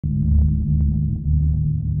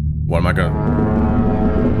What am I gonna...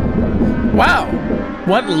 Wow!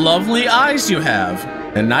 What lovely eyes you have!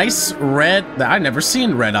 A nice red... I've never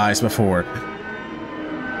seen red eyes before.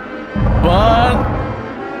 But...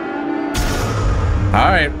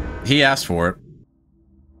 Alright, he asked for it.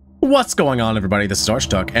 What's going on, everybody? This is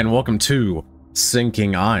Archduck, and welcome to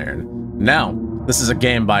Sinking Iron. Now, this is a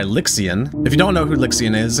game by LIXIAN. If you don't know who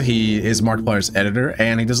LIXIAN is, he is Markiplier's editor,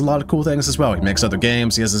 and he does a lot of cool things as well. He makes other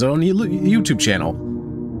games, he has his own YouTube channel.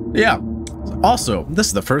 Yeah. Also, this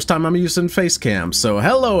is the first time I'm using Facecam, so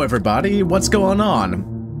hello everybody, what's going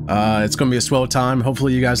on? It's gonna be a swell time.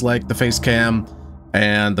 Hopefully you guys like the Facecam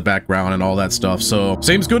and the background and all that stuff, so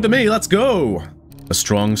seems good to me, let's go! A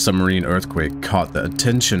strong submarine earthquake caught the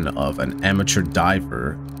attention of an amateur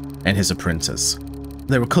diver and his apprentice.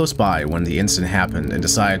 They were close by when the incident happened and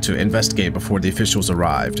decided to investigate before the officials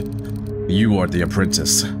arrived. You are the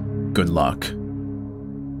apprentice. Good luck.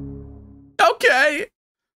 Okay!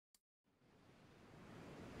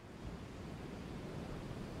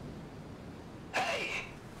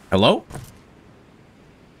 Hello?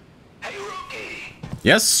 Hey, rookie!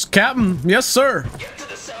 Yes, Captain. Yes, sir. Get to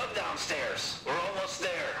the sub downstairs. We're almost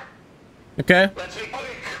there. Okay. Let's be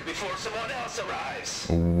quick before someone else arrives.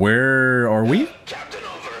 Where are we? Captain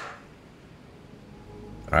over.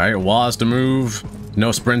 Alright, WAS to move.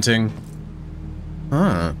 No sprinting.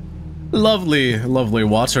 Huh. Lovely, lovely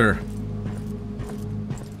water.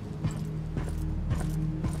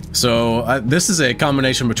 So, this is a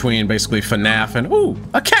combination between basically FNAF and... Ooh,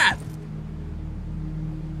 a cat!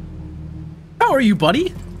 How are you,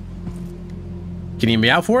 buddy? Can you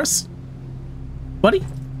meow for us? Buddy?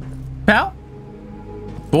 Pal?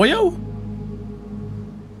 Boyo?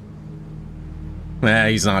 Nah,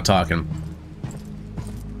 he's not talking.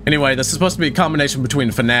 Anyway, this is supposed to be a combination between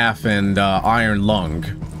FNAF and Iron Lung.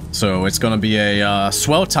 So, it's gonna be a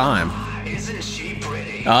swell time. Isn't she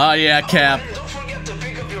pretty? Ah, yeah, Cap. Don't forget to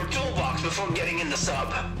pick up your toolbox before getting in the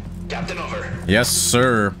sub. Captain over. Yes,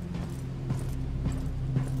 sir.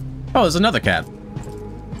 Oh, there's another cat.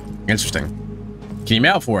 Interesting. Can you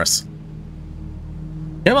meow for us?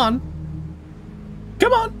 Come on.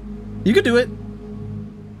 Come on. You can do it.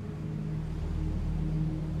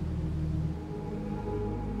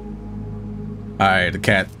 Alright, the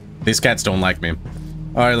cat. These cats don't like me.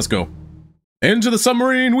 Alright, let's go. Into the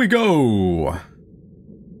submarine we go.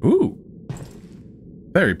 Ooh.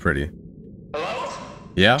 Very pretty. Hello?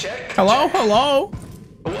 Yeah. Check, Hello? check. Hello?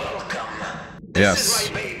 Welcome. Yes. This is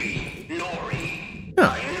my baby, Nori.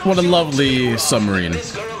 Huh. What a lovely submarine.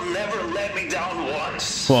 This girl never let me down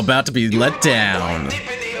once. Well, about to be let down. Deep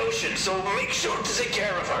in the ocean, so make sure to take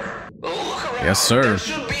care of her. Look around. Yes, sir. There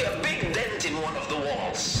should be a big dent in one of the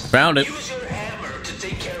walls. Found it. Use your hammer to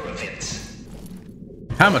take care of it.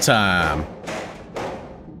 Hammer time.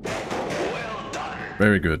 Well done.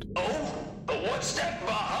 Very good. Oh, what's that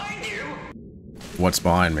behind you? What's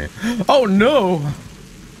behind me? Oh no!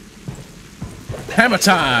 Hammer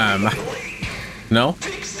time! No?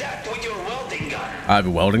 Fix that with your welding gun. I have a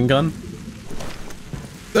welding gun?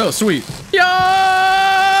 Oh, sweet. Yeah!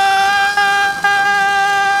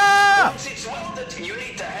 Once it's welded, you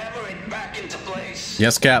need to hammer it back into place.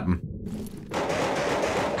 Yes, Captain.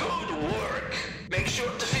 Good work. Make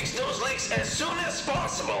sure to fix those leaks as soon as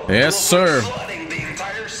possible. Yes, sir. Flooding the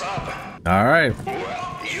entire sub. Alright.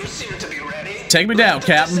 Well, you seem to be ready. Take me down, Let the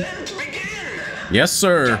Captain. descent begin. Yes,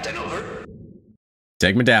 sir. Captain over.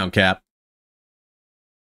 Take me down, Cap.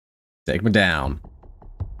 Take me down.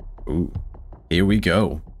 Ooh. Here we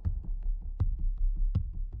go.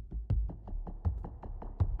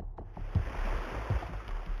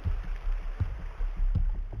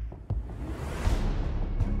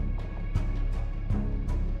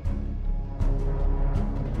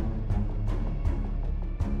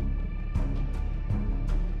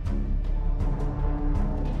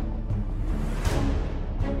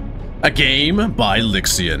 A game by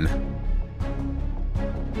LIXIAN.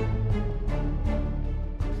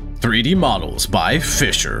 3D models by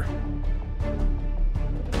Fisher.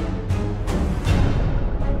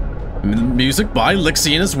 Music by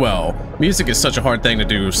LIXIAN as well. Music is such a hard thing to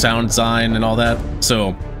do, sound design and all that,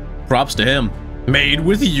 so props to him. Made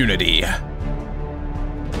with Unity.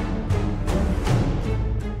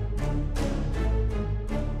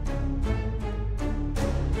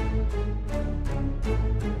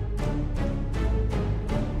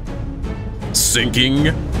 Sinking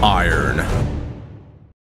Iron.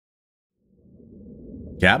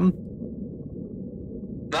 Captain?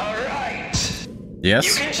 Alright. Yes?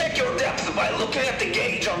 You can check your depth by looking at the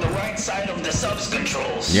gauge on the right side of the sub's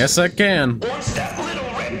controls. Yes, I can. Once that little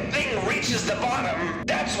red thing reaches the bottom,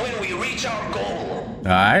 that's when we reach our goal.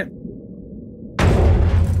 Alright.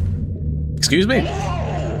 Excuse me?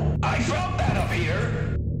 Whoa! I found that up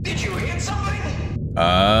here. Did you hit something?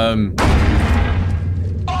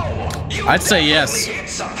 Oh, you I'd say yes. hit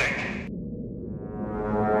something.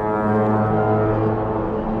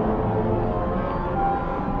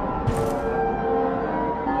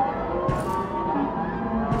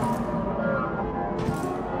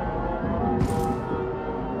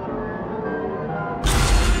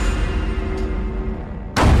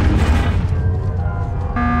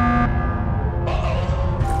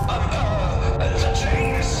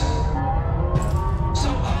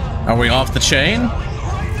 Are we off the chain?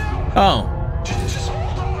 Oh. Just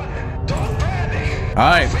hold on. Don't panic. All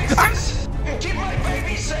right. Keep my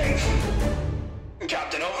baby safe.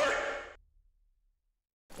 Captain, over.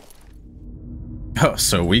 Oh,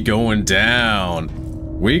 so we going down.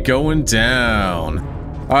 We going down.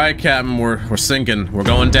 All right, Captain. We're sinking. We're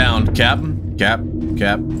going down. Captain.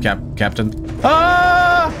 Captain.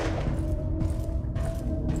 Ah!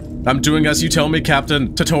 I'm doing as you tell me,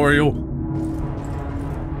 Captain. Tutorial.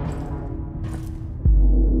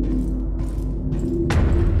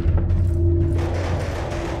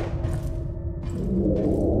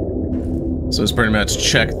 So it's pretty much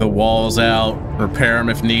check the walls out, repair them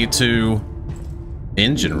if need to.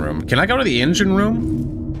 Engine room. Can I go to the engine room?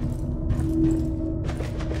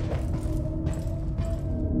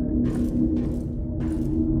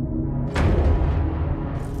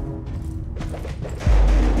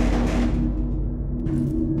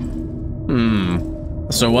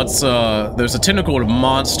 So what's, there's a tentacled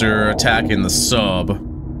monster attacking the sub.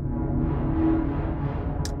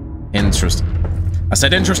 Interesting. I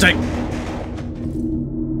said interesting!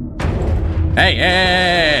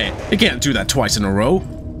 Hey! You can't do that twice in a row.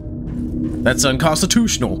 That's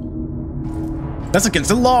unconstitutional. That's against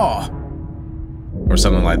the law. Or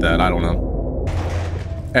something like that, I don't know.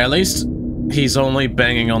 At least he's only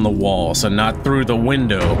banging on the wall, so not through the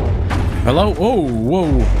window. Hello? Oh,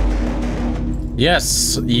 whoa.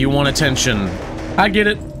 Yes, you want attention. I get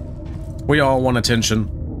it. We all want attention.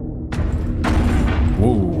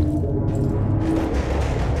 Whoa.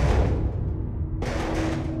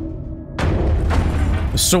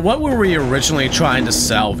 So what were we originally trying to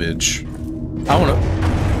salvage? I want to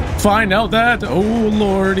find out that. Oh,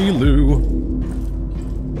 lordy Lou.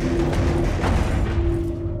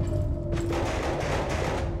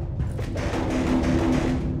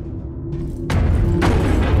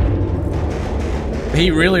 He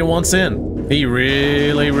really wants in. He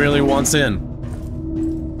really, really wants in.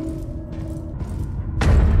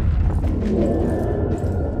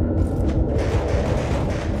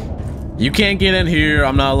 You can't get in here.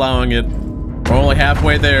 I'm not allowing it. We're only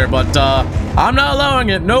halfway there, but I'm not allowing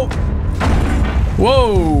it. Nope.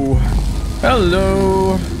 Whoa.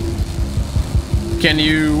 Hello. Can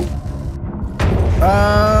you...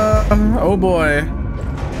 oh boy.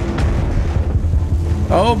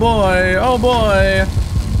 Oh boy, oh boy.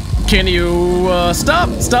 Can you, stop.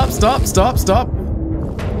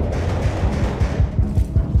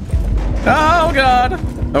 Oh god.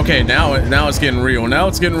 Okay, now it's getting real. Now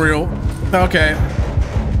it's getting real. Okay.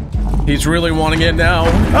 He's really wanting it now.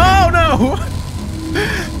 Oh no!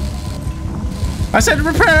 I said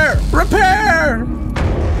repair! Repair!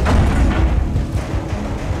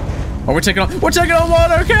 Oh, we're taking on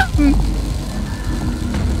water, Captain!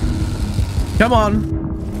 Come on.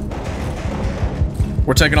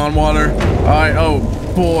 We're taking on water. Alright, oh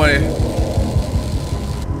boy.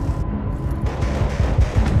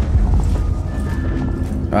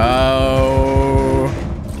 Oh.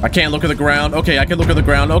 I can't look at the ground. Okay, I can look at the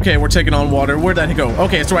ground. Okay, we're taking on water. Where'd that go?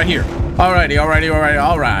 Okay, it's right here. Alrighty. Alright.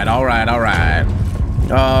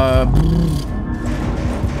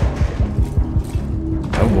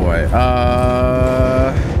 Oh boy.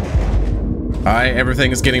 Alright,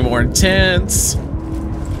 everything is getting more intense.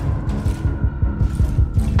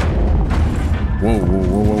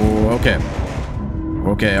 Whoa. Okay.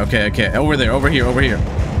 Over here.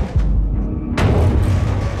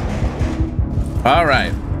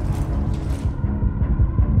 Alright.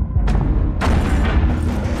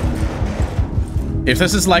 If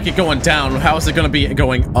this is like it going down, how is it gonna be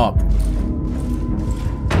going up?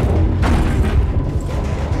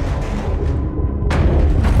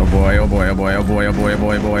 Oh boy.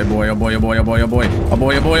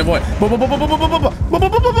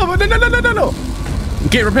 No.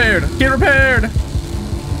 Get repaired.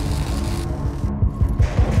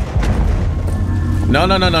 No.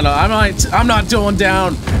 I'm not going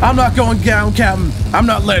down. I'm not going down, Captain. I'm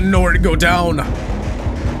not letting Nord go down.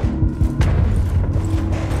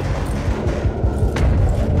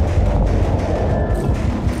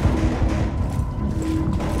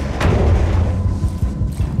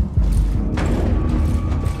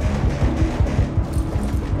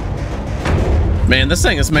 Man, this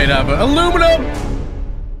thing is made out of aluminum!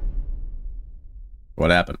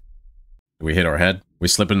 What happened? Did we hit our head? We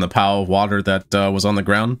slipped in the pile of water that was on the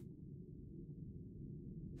ground?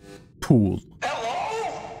 Pool.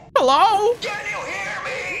 Hello? Hello? Can you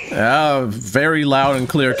hear me? Very loud and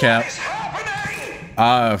clear, Cap. What is happening?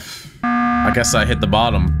 I guess I hit the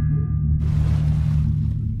bottom.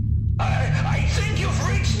 I think you've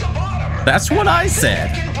reached the bottom. That's what I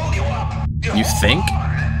said. I can pull you up. You think?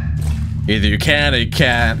 Either you can or you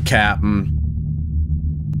can't, Captain.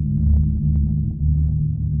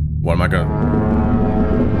 What am I going?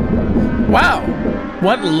 Wow!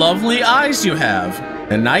 What lovely eyes you have!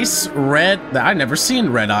 A nice red... I've never seen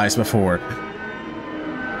red eyes before.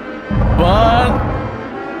 But...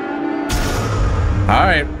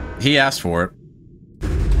 Alright, he asked for it.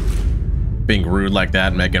 Being rude like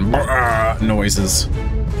that, making noises.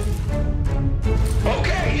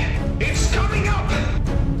 Okay, it's coming up.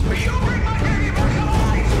 You bring my baby back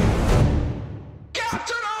alive.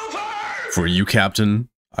 Captain, over! For you, Captain,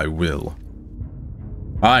 I will.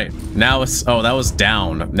 Alright, now it's... Oh, that was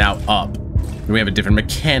down. Now up. We have a different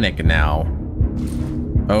mechanic now.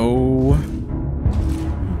 Oh...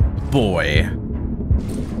 boy.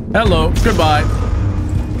 Hello, goodbye.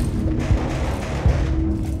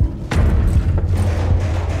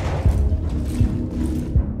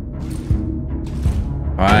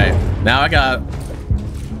 Alright, now I gotta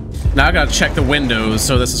check the windows,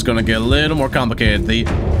 so this is gonna get a little more complicated.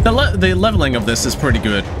 The leveling of this is pretty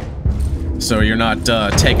good, so you're not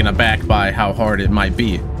taken aback by how hard it might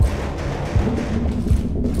be.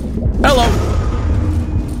 Hello!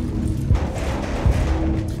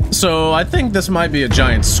 So, I think this might be a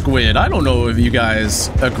giant squid. I don't know if you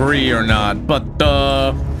guys agree or not, but,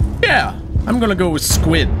 yeah. I'm gonna go with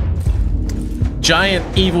squid. Giant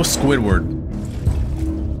evil Squidward.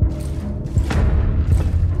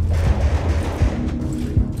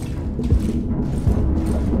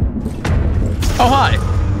 Oh, hi!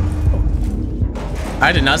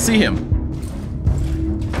 I did not see him.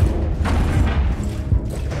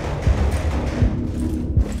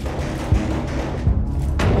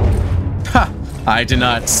 Ha! I did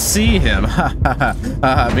not see him. Ha ha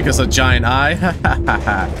ha. Because of giant eye. Ha ha ha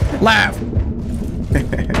ha. Laugh!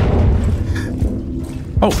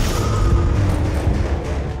 Oh.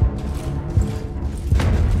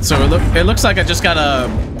 So it looks like I just gotta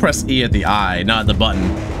press E at the eye, not the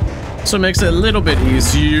button. So it makes it a little bit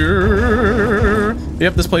easier.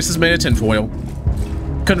 Yep, this place is made of tinfoil.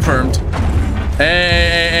 Confirmed.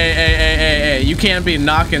 Hey, you can't be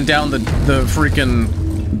knocking down the freaking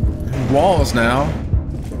walls now.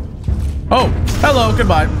 Oh, hello,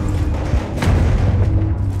 goodbye.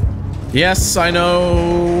 Yes, I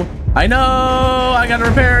know. I gotta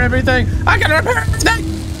repair everything. I gotta repair everything.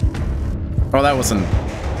 Oh, that was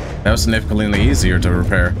significantly easier to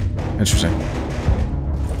repair. Interesting.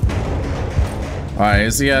 Alright,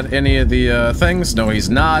 is he at any of the things? No, he's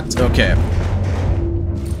not. Okay.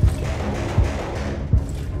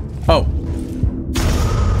 Oh.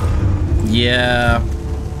 Yeah.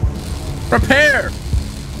 Repair!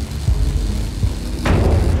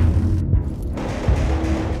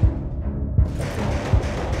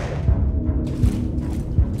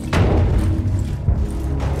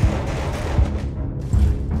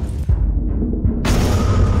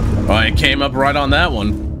 Oh, I came up right on that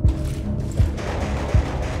one.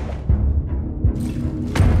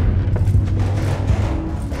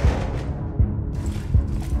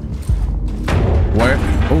 Where?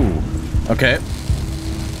 Ooh. Okay.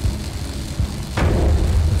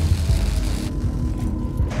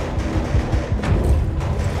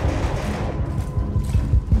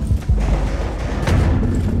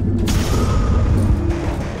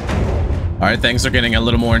 Alright, things are getting a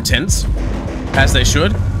little more intense. As they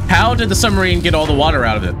should. How did the submarine get all the water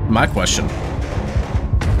out of it? My question.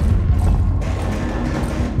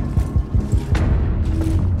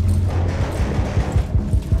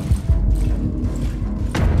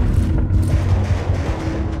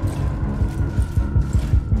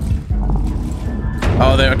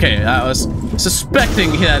 Oh, there. Okay, I was suspecting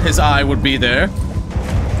that his eye would be there.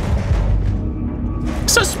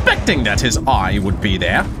 Suspecting that his eye would be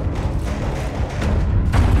there.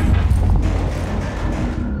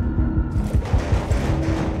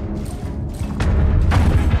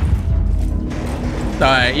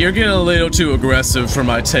 Alright, you're getting a little too aggressive for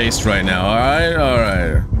my taste right now, alright?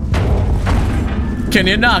 Alright. Can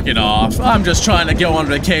you knock it off? I'm just trying to go on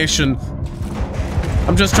vacation.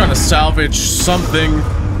 I'm just trying to salvage something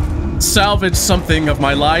of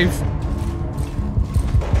my life.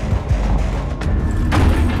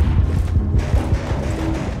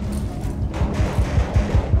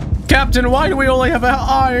 Cap, Captain, why do we only have an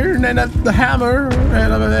iron and a hammer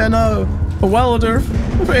and a welder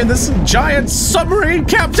in this giant submarine,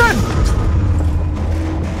 Captain?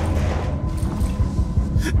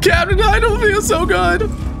 Captain, I don't feel so good.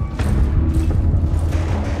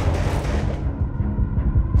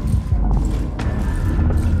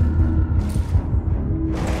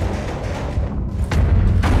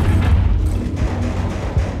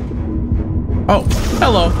 Oh,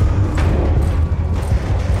 hello.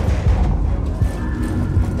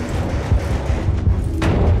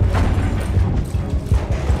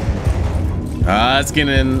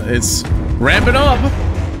 It's ramping up.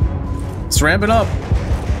 It's ramping up.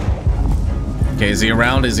 Okay, is he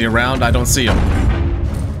around? Is he around? I don't see him.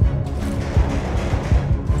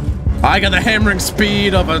 I got the hammering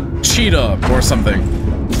speed of a cheetah or something.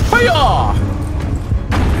 Hiya!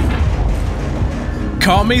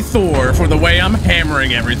 Call me Thor for the way I'm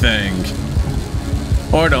hammering everything.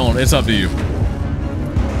 Or don't, it's up to you.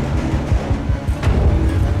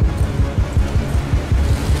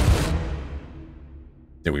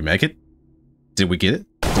 Did we make it? Did we get it?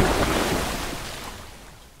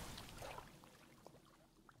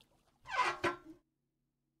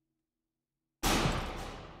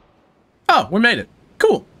 Oh, we made it.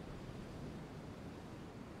 Cool.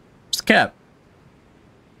 It's a cat.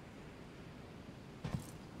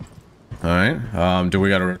 Alright, do we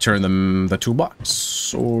gotta return them the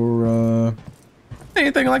toolbox? Or,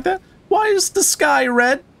 anything like that? Why is the sky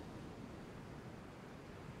red?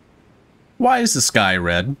 Why is the sky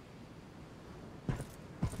red?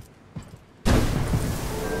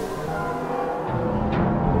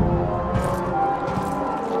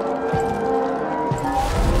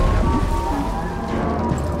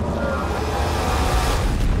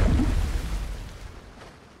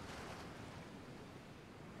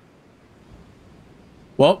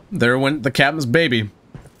 Well, there went the captain's baby.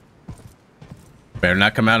 Better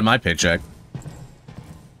not come out of my paycheck.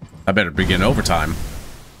 I better begin overtime.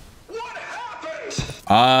 What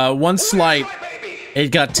happened? One slight.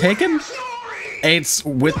 It got taken? It's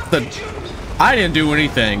with the... I didn't do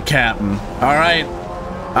anything, Captain. Alright?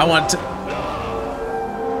 I want to...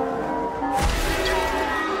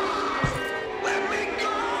 Let me go!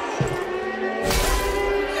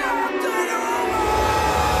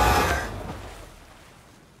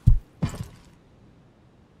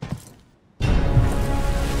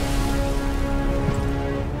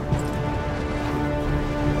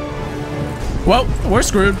 Well, we're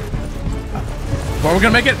screwed. Are we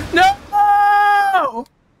gonna make it? No!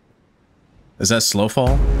 Is that slow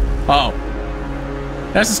fall? Oh.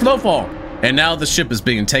 That's a slow fall. And now the ship is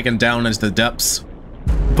being taken down into the depths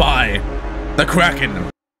by the Kraken.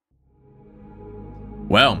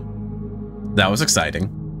 Well, that was exciting.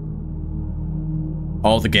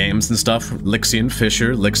 All the games and stuff, Lixian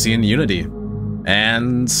Fisher, Lixian Unity,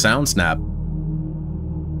 and SoundSnap.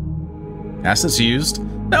 Assets used.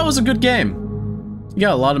 That was a good game. You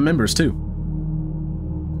got a lot of members too.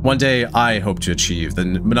 One day, I hope to achieve the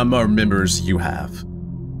number of members you have.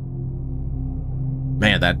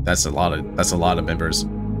 Man, that's a lot of members.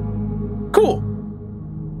 Cool.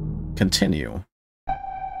 Continue.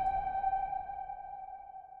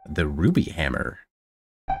 The Ruby Hammer.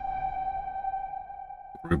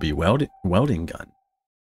 Ruby welding gun.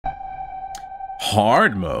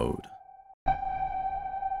 Hard mode.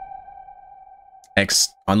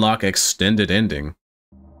 Unlock extended ending.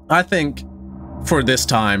 I think for this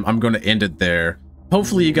time, I'm going to end it there.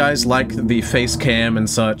 Hopefully you guys like the face cam and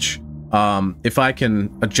such. If I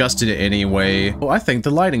can adjust it anyway. Oh, I think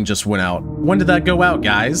the lighting just went out. When did that go out,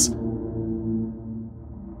 guys?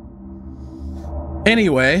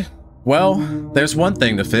 Anyway, well, there's one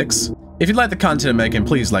thing to fix. If you like the content I'm making,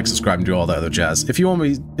 please like, subscribe, and do all that other jazz. If you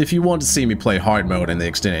want to see me play hard mode and the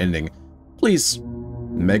extended ending, please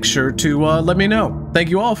make sure to let me know. Thank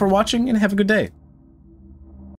you all for watching and have a good day.